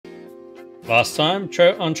Last time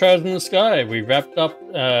on Trails in the Sky, we wrapped up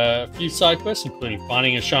a few side quests, including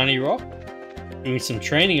finding a shiny rock, doing some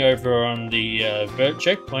training over on the Vert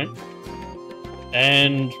checkpoint,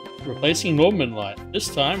 and replacing Morbid Light.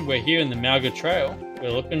 This time, we're here in the Malga Trail.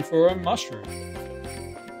 We're looking for a mushroom.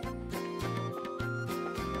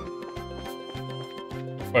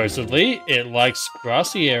 Supposedly, it likes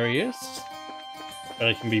grassy areas, but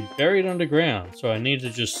it can be buried underground, so I need to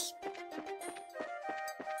just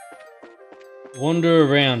wander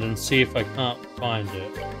around and see if I can't find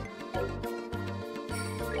it.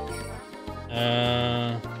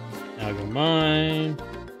 Malga Mine.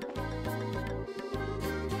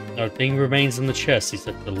 Nothing remains in the chest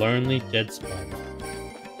except the lonely dead spider.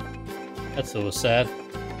 That's a little sad.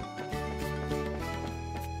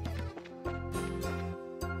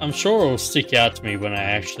 I'm sure it'll stick out to me when I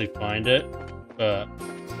actually find it, but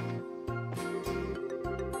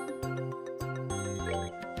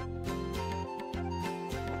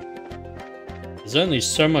there's only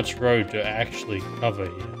so much road to actually cover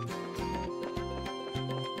here.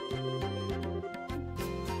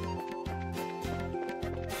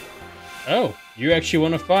 Oh, you actually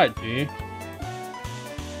want to fight, do you?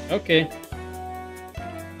 Okay.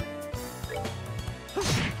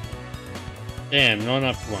 Damn, not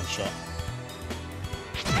enough for one shot.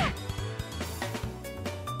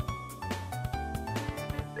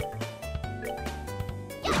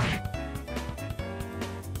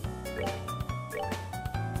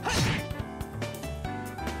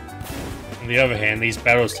 On the other hand, these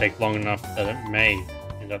battles take long enough that it may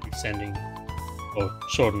end up extending or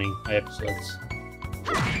shortening my episodes.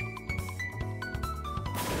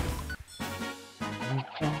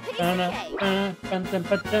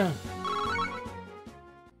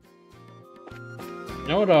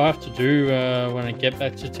 You know what I'll have to do when I get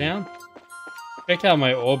back to town? Check out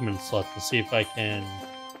my Orbman slot to see if I can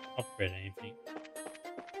upgrade anything.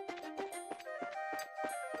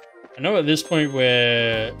 I know at this point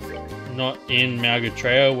we're not in Malga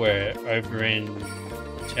Trail, we're over in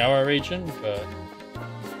the Tower region, but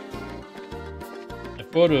I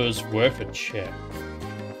thought it was worth a check.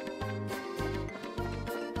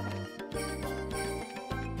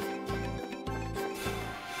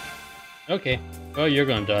 Okay, well, you're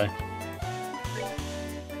gonna die.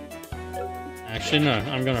 Actually, no,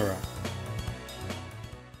 I'm gonna run.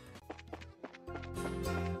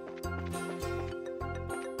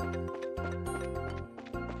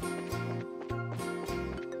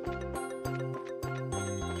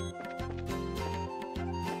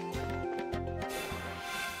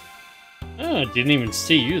 Oh, I didn't even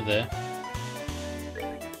see you there.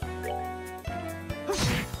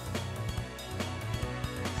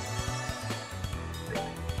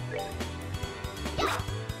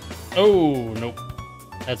 Oh, nope.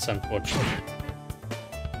 That's unfortunate.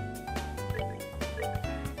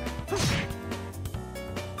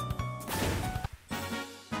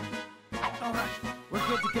 Alright, we're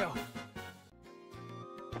good to go.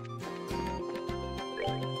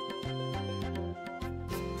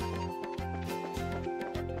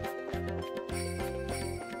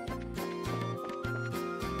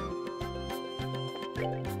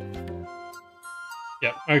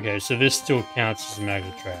 Yep, okay, so this still counts as a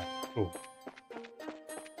Malga Trail. Cool.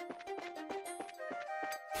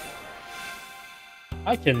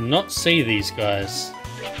 I cannot see these guys.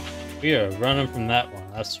 We are running from that one,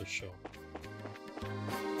 that's for sure.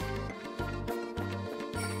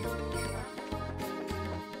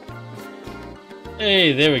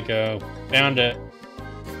 Hey, there we go. Found it.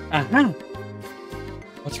 Aha!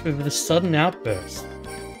 What's with this sudden outburst?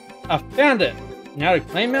 I found it! Now to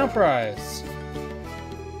claim our prize.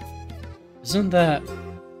 Isn't that...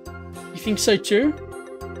 You think so too?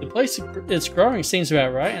 The place it's growing seems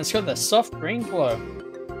about right, and it's got that soft green glow.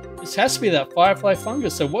 This has to be that firefly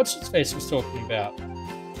fungus that What's-Its-Face was talking about.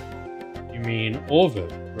 You mean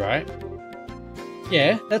Orvid, right?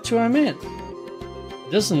 Yeah, that's who I meant.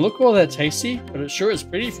 It doesn't look all that tasty, but it sure is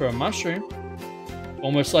pretty for a mushroom.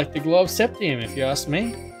 Almost like the glow of Septium, if you ask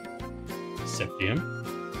me. Septium?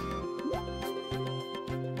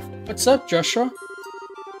 What's up, Joshua?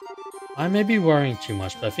 I may be worrying too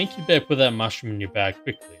much, but I think you better put that mushroom in your bag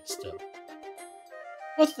quickly, still.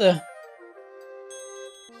 What the?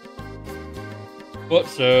 What,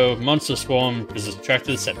 so monster swarm is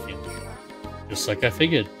attracted to Septium. Just like I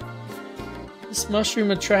figured. This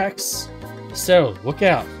mushroom attracts... Estelle, look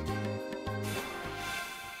out!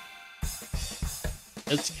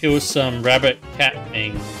 Let's kill some rabbit cat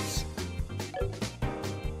things.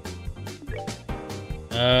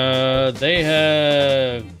 They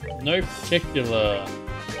have no particular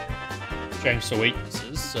strengths or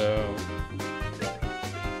weaknesses, so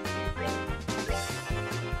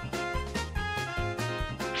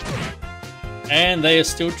And they are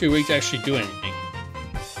still too weak to actually do anything.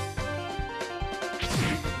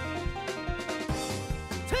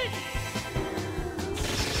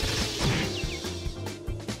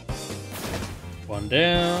 One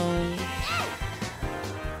down.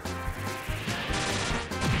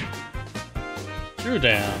 Two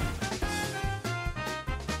down.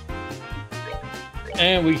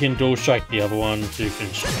 And we can dual strike the other one to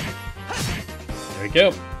finish it. There we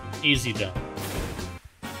go. Easy done.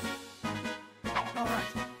 Alright,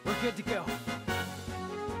 we're good to go.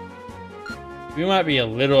 We might be a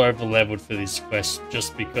little over leveled for this quest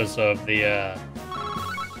just because of the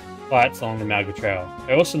fights along the Malga Trail.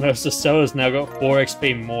 I also noticed Estella's now got 4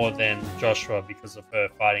 XP more than Joshua because of her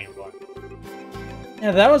fighting environment.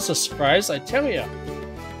 Yeah, that was a surprise, I tell ya.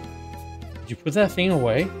 Did you put that thing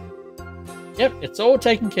away? Yep, it's all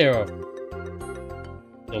taken care of.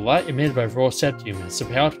 The light emitted by raw septium has the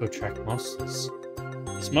power to attract monsters.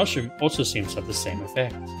 This mushroom also seems to have the same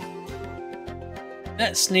effect.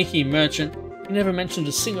 That sneaky merchant, he never mentioned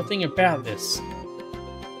a single thing about this.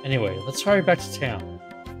 Anyway, let's hurry back to town.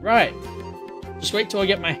 Right. Just wait till I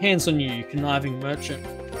get my hands on you, you conniving merchant.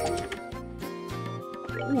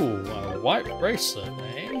 Ooh, a white bracelet,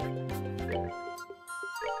 eh?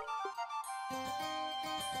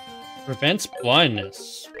 Prevents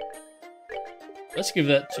blindness. Let's give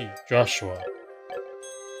that to Joshua.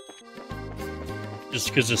 Just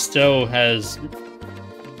because Estelle has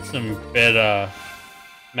some better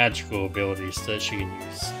magical abilities that she can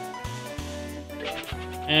use.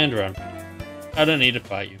 And run. I don't need to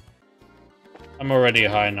fight you. I'm already a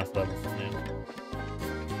high enough level for now.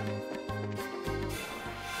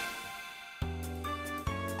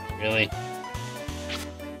 Really?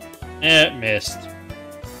 It missed.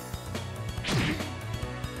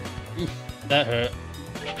 Oof, that hurt.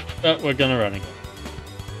 But we're gonna run again.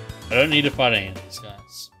 I don't need to fight any of these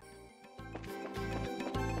guys.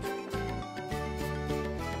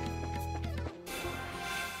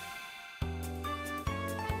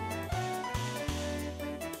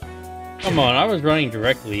 Come on, I was running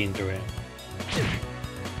directly into him.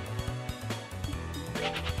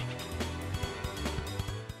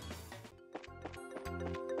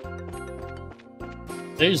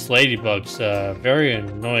 These ladybugs are very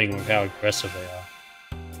annoying with how aggressive they are.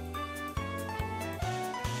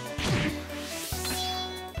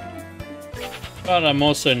 But I'm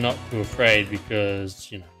also not too afraid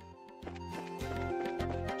because, you know,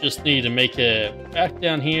 just need to make it back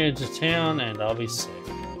down here to town and I'll be safe.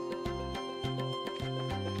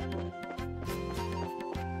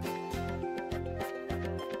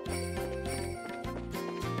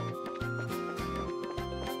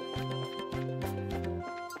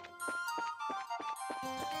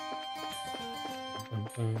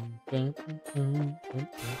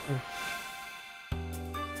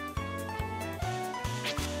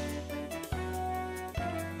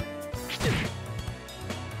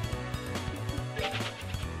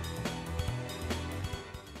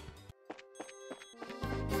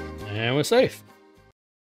 And we're safe.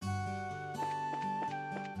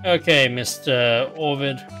 Okay, Mr.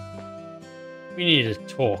 Orvid. We need to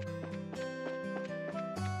talk.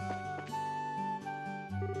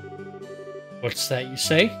 What's that you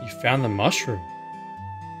say? You found the mushroom?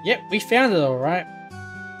 Yep, we found it alright.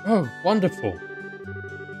 Oh, wonderful.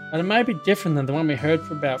 But it might be different than the one we heard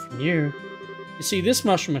about from you. You see, this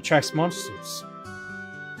mushroom attracts monsters.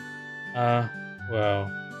 Well,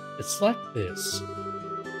 it's like this.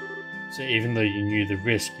 So even though you knew the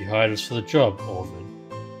risk, you hired us for the job, Orvid.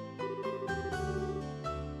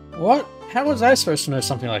 What? How was I supposed to know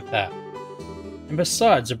something like that? And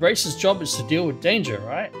besides, a bracer's job is to deal with danger,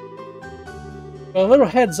 right? Well, a little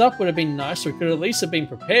heads up would have been nice, so we could at least have been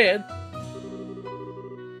prepared.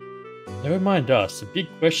 Never mind us, the big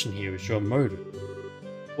question here is your motive.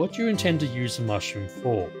 What do you intend to use the mushroom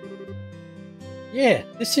for? Yeah,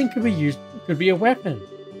 this thing could be a weapon.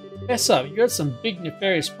 Fess up, you got some big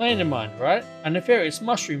nefarious plan in mind, right? A nefarious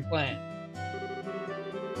mushroom plan.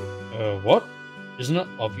 What? Isn't it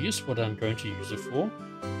obvious what I'm going to use it for?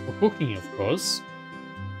 For cooking, of course.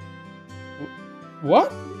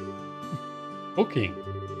 What? Cooking?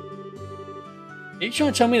 Are you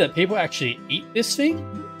trying to tell me that people actually eat this thing?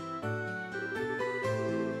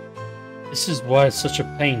 This is why it's such a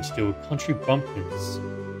pain to deal with country bumpkins.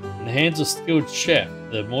 In the hands of a skilled chef,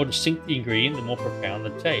 the more distinct the ingredient, the more profound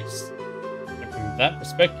the taste. And from that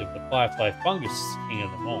perspective, the firefly fungus is the king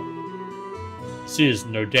of them all. This is,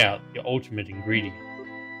 no doubt, the ultimate ingredient.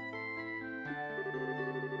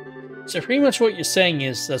 So pretty much what you're saying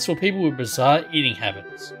is that's for people with bizarre eating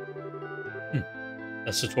habits.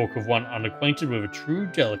 That's the talk of one unacquainted with a true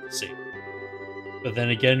delicacy. But then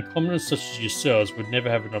again, commoners such as yourselves would never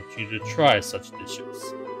have an opportunity to try such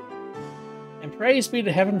dishes. And praise be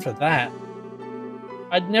to heaven for that.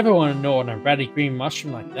 I'd never want to gnaw on a ratty green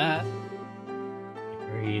mushroom like that.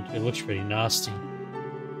 Agreed, it looks pretty nasty.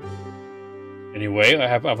 Anyway, I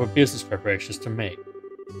have other business preparations to make.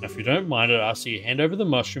 Now, if you don't mind, I'd ask that you hand over the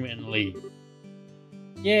mushroom and leave.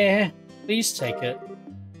 Yeah, please take it.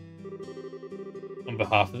 On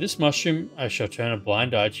behalf of this mushroom, I shall turn a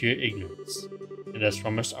blind eye to your ignorance. And as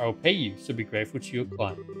promised, I will pay you, so be grateful to your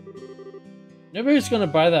client. Nobody's gonna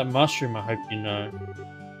buy that mushroom, I hope you know.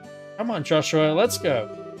 Come on, Joshua, let's go.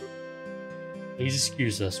 Please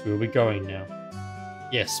excuse us, we'll be going now.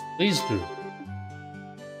 Yes, please do.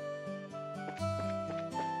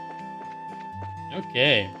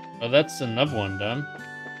 Okay, well that's another one done.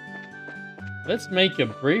 Let's make a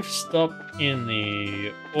brief stop in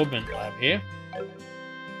the Orbit lab here.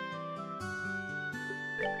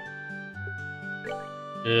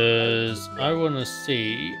 Because I want to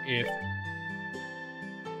see if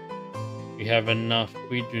we have enough.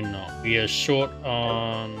 We do not. We are short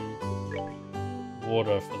on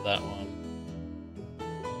water for that one.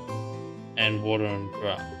 And water and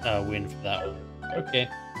wind for that one. Okay.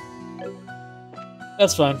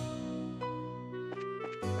 That's fine.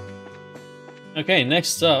 Okay,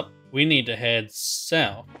 next up, we need to head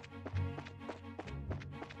south.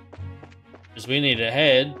 Because we need to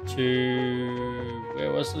head to...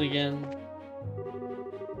 where was it again?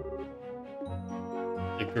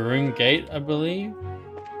 The Garoon Gate, I believe?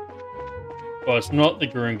 Well, it's not the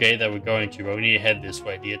Garoon Gate that we're going to, but we need to head this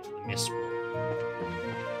way to get to the Mistwald.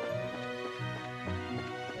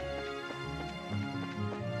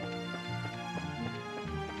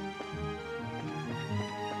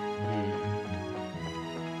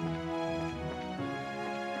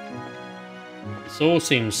 This all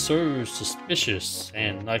seems so suspicious,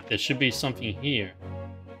 and like there should be something here.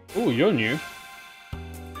 Oh, you're new.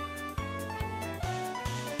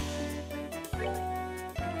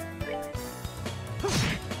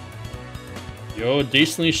 You're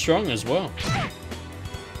decently strong as well.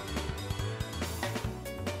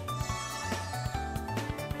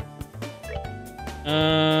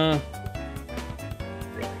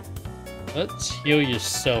 Let's heal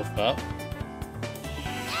yourself up.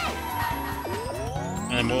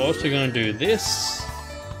 And we're also going to do this.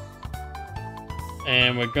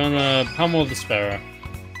 And we're going to pummel the sparrow.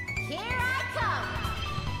 Here I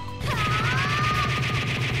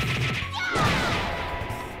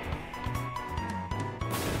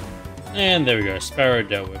come. And there we go, sparrow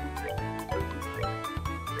dealt with.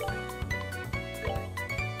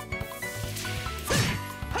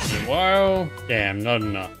 Wow, damn, not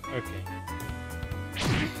enough. Okay.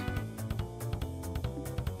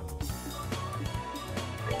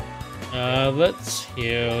 Let's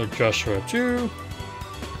heal Joshua too.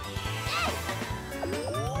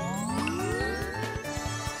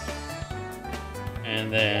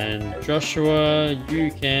 And then Joshua,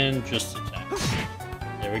 you can just attack.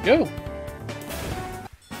 There we go.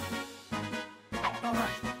 Alright,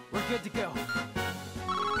 we're good to go.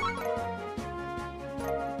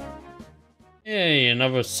 Yay,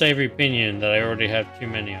 another savory pinion that I already have too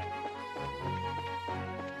many of.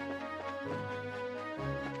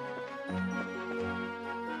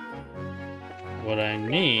 What I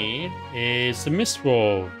need is the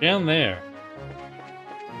Mistwald down there.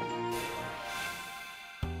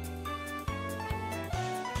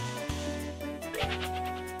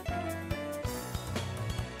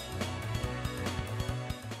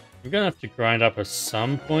 I'm gonna have to grind up at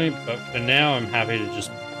some point, but for now I'm happy to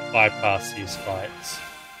just bypass these fights.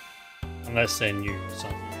 Unless they're new or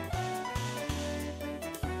something.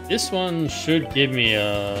 This one should give me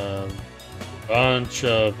a bunch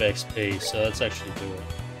of XP, so let's actually do it.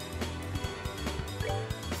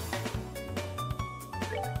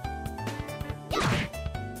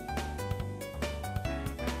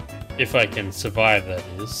 If I can survive, that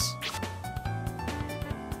is.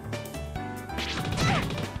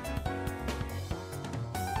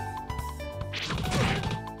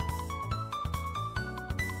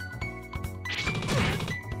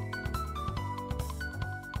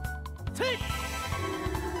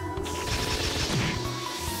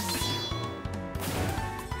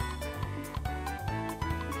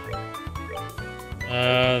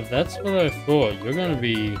 That's what I thought. You're gonna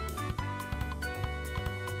be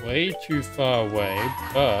way too far away,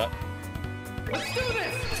 but Let's do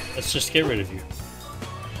this! let's just get rid of you.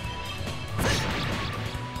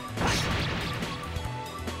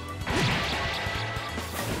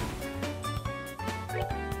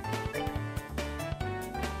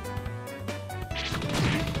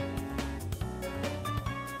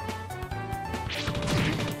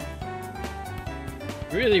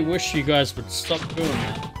 Really wish you guys would stop doing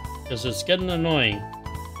that, because it's getting annoying.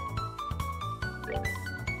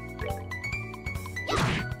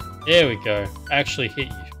 There we go. Actually hit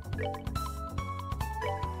you.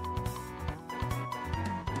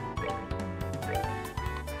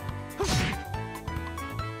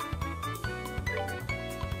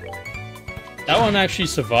 That one actually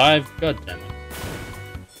survived. God damn it.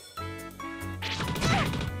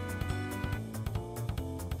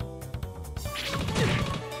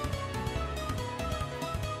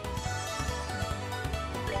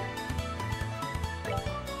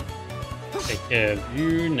 Take care of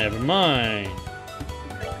you, never mind.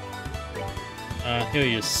 Heal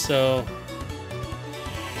yourself.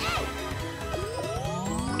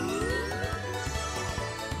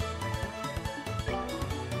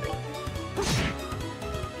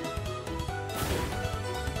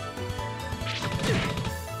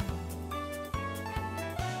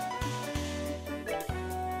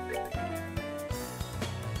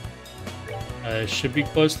 Should be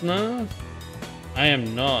close enough. I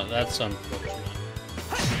am not. That's unfortunate.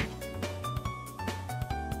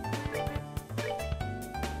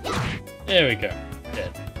 There we go.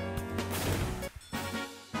 Dead.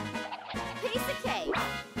 Piece of cake.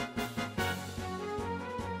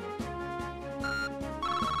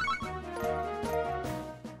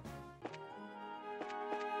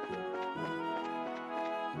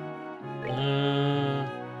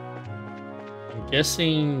 I'm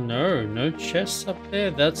guessing no chests up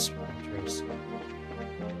there. That's interesting.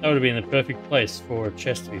 That would have been the perfect place for a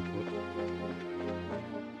chest to be put.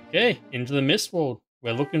 Okay, into the Mistwald.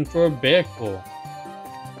 We're looking for a bear claw.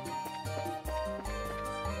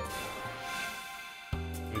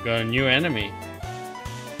 We've got a new enemy.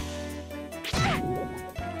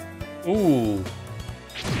 Ooh.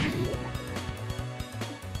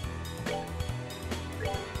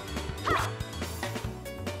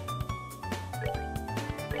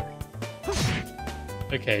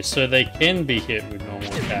 Okay, so they can be hit with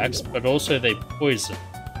normal attacks, but also they poison.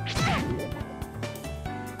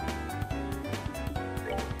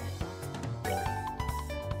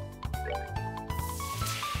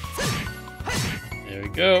 There we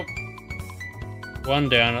go. One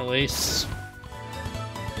down at least.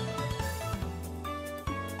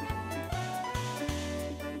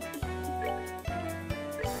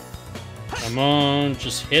 Come on,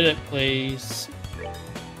 just hit it, please.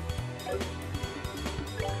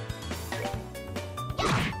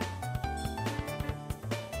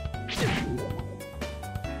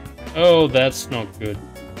 Oh, that's not good.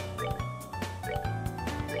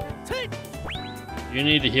 You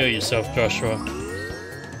need to heal yourself, Joshua.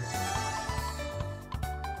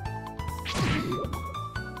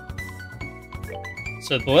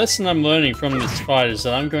 So the lesson I'm learning from this fight is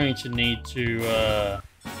that I'm going to need to,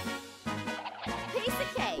 Piece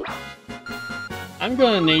of cake. I'm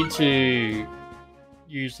going to need to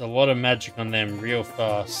use a lot of magic on them real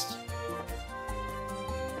fast.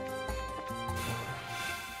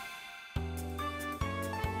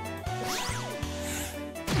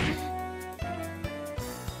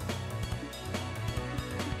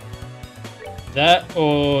 That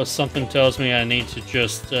or something tells me I need to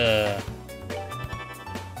just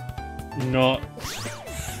not...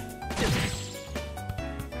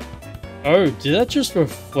 Oh, did that just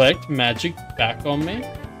reflect magic back on me?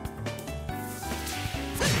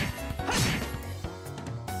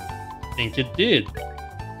 I think it did.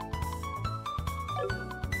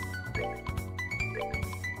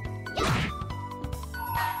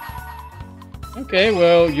 Okay,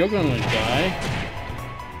 well, you're gonna die.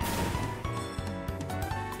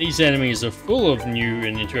 These enemies are full of new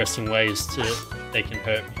and interesting ways they can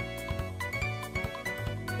hurt me.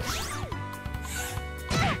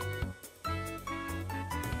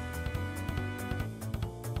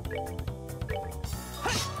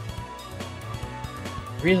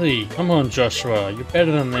 Really? Come on, Joshua. You're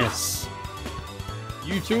better than this.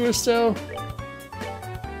 You too, Estelle?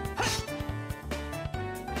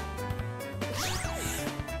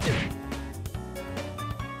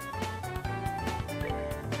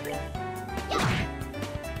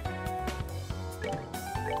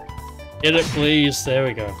 Hit it, please. There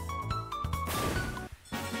we go.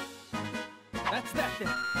 That's that then.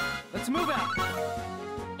 Let's move out.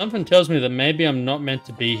 Something tells me that maybe I'm not meant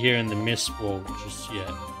to be here in the Mistwald just yet.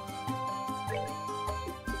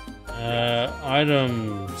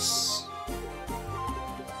 Items.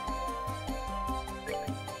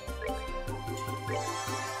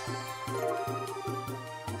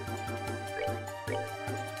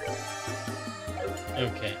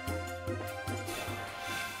 Okay.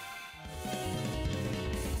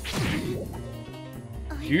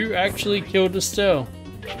 You actually killed Estelle.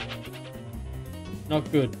 Not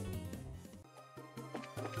good.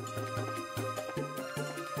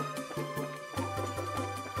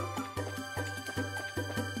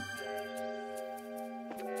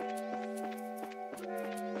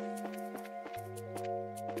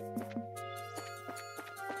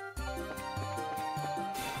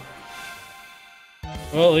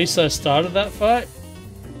 Well, at least I started that fight.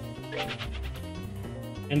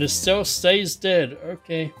 And it still stays dead.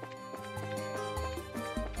 Okay.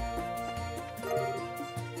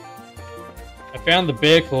 I found the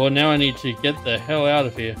bear claw. Now I need to get the hell out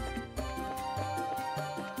of here.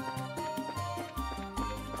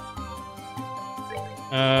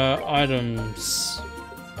 Items.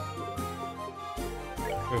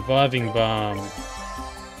 Reviving balm.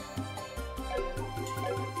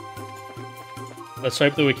 Let's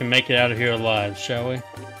hope that we can make it out of here alive, shall we?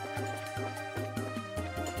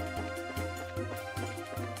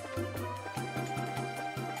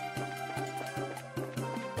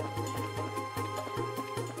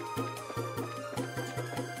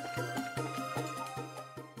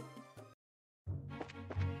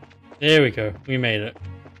 There we go. We made it.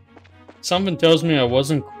 Something tells me I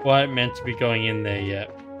wasn't quite meant to be going in there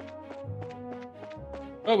yet.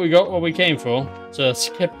 But we got what we came for, so let's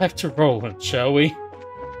get back to rolling, shall we?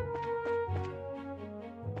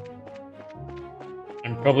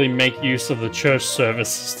 And probably make use of the church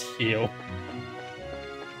services to heal.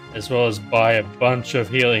 As well as buy a bunch of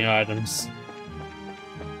healing items.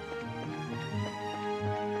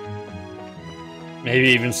 Maybe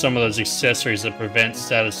even some of those accessories that prevent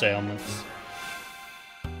status ailments.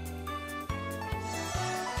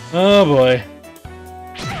 Oh boy.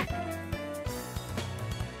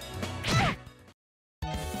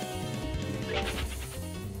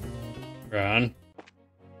 Run.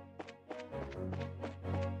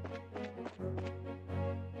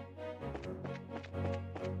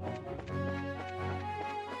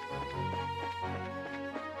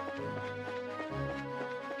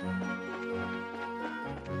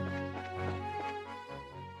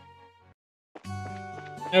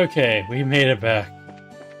 Okay, we made it back.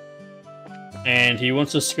 And he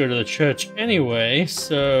wants us to go to the church anyway,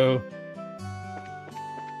 so...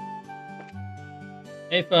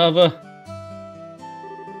 Hey, Father.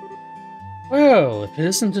 Well, if it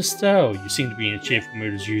isn't Estelle, you seem to be in a cheerful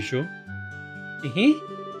mood as usual. Here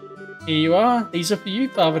you are. These are for you,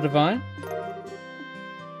 Father Divine.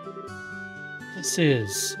 This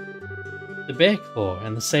is the bear claw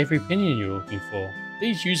and the savory pinion you're looking for.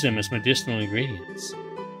 Please use them as medicinal ingredients.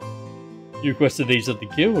 You requested these at the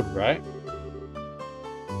guild, right?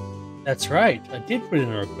 That's right, I did put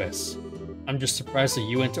in a request. I'm just surprised that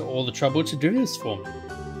you went to all the trouble to do this for me.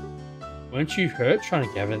 Weren't you hurt trying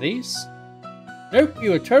to gather these? Nope, you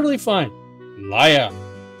were totally fine. Liar!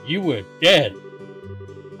 You were dead.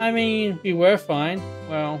 I mean, we were fine.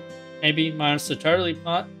 Well, maybe minus the totally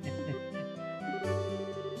part.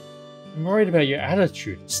 I'm worried about your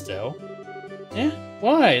attitude, Estelle. Yeah?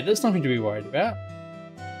 Why? There's nothing to be worried about.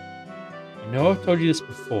 I know I've told you this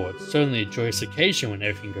before, it's certainly a joyous occasion when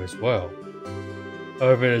everything goes well.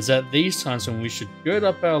 However, it is at these times when we should gird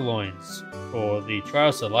up our loins for the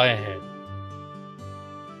trials that lie ahead.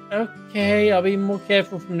 Okay, I'll be more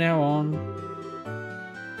careful from now on.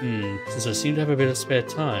 Since I seem to have a bit of spare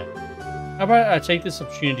time, how about I take this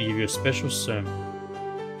opportunity to give you a special sermon?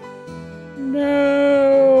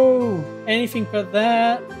 No! Anything but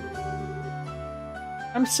that?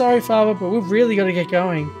 I'm sorry, Father, but we've really got to get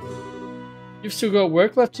going. You've still got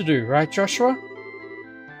work left to do, right, Joshua?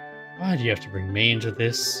 Why do you have to bring me into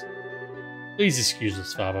this? Please excuse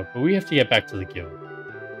us, Father, but we have to get back to the guild.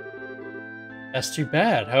 That's too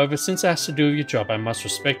bad. However, since it has to do with your job, I must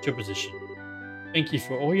respect your position. Thank you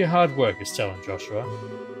for all your hard work, Estelle and Joshua.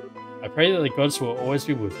 I pray that the gods will always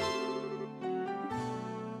be with you.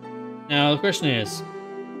 Now, the question is,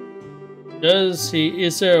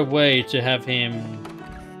 is there a way to have him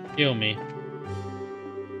heal me?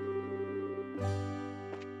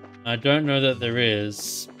 I don't know that there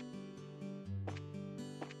is.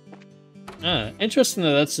 Interesting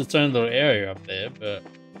that that's its own little area up there, but...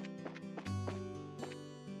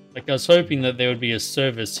 Like, I was hoping that there would be a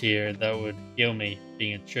service here that would heal me,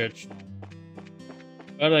 being a church.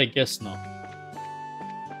 But I guess not.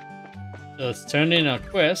 So let's turn in our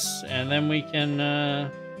quests, and then we can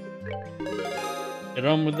get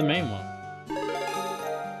on with the main one.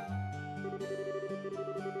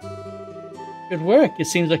 Good work. It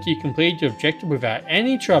seems like you completed your objective without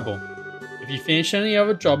any trouble. If you finish any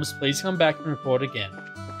other jobs, please come back and report again.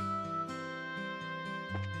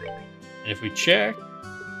 And if we check...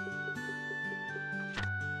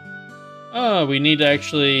 Oh, we need to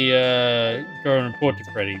actually go and report to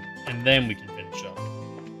Freddy, and then we can finish up.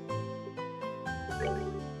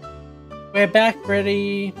 We're back,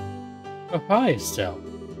 ready. Oh, hi, Estelle.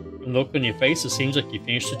 From the look on your face, it seems like you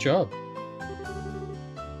finished the job.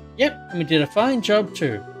 Yep, and we did a fine job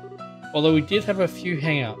too. Although we did have a few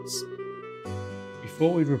hang-ups.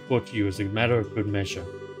 Before we report to you as a matter of good measure.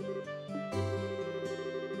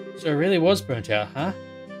 So it really was burnt out, huh?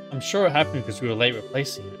 I'm sure it happened because we were late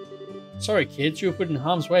replacing it. Sorry kids, you were put in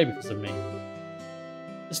harm's way because of me.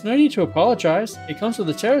 There's no need to apologize, it comes with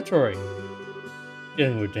the territory.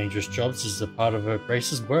 Dealing with dangerous jobs is a part of her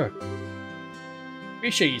Grace's work.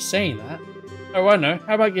 Appreciate you saying that. Oh, I know,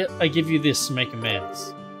 how about I give you this to make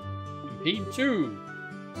amends? Impede 2.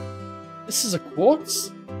 This is a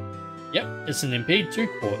quartz? Yep, it's an Impede 2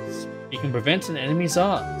 quartz. It can prevent an enemy's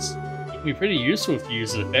arts. It can be pretty useful if you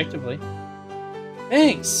use it effectively.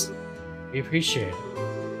 Thanks! We appreciate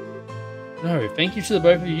it. No, thank you to the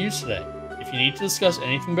both of you today. If you need to discuss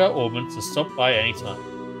anything about Auburn, just stop by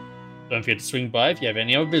anytime. Don't forget to swing by if you have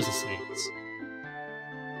any other business needs.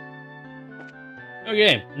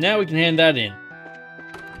 Okay, now we can hand that in.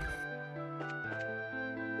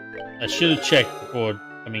 I should have checked before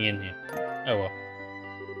coming in here. Oh well.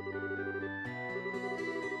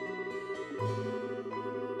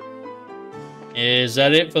 Is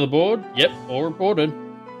that it for the board? Yep, all reported.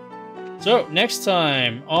 So, next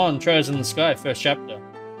time on Trails in the Sky, first chapter,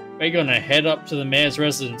 we're gonna head up to the mayor's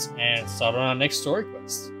residence and start on our next story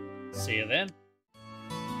quest. See you then.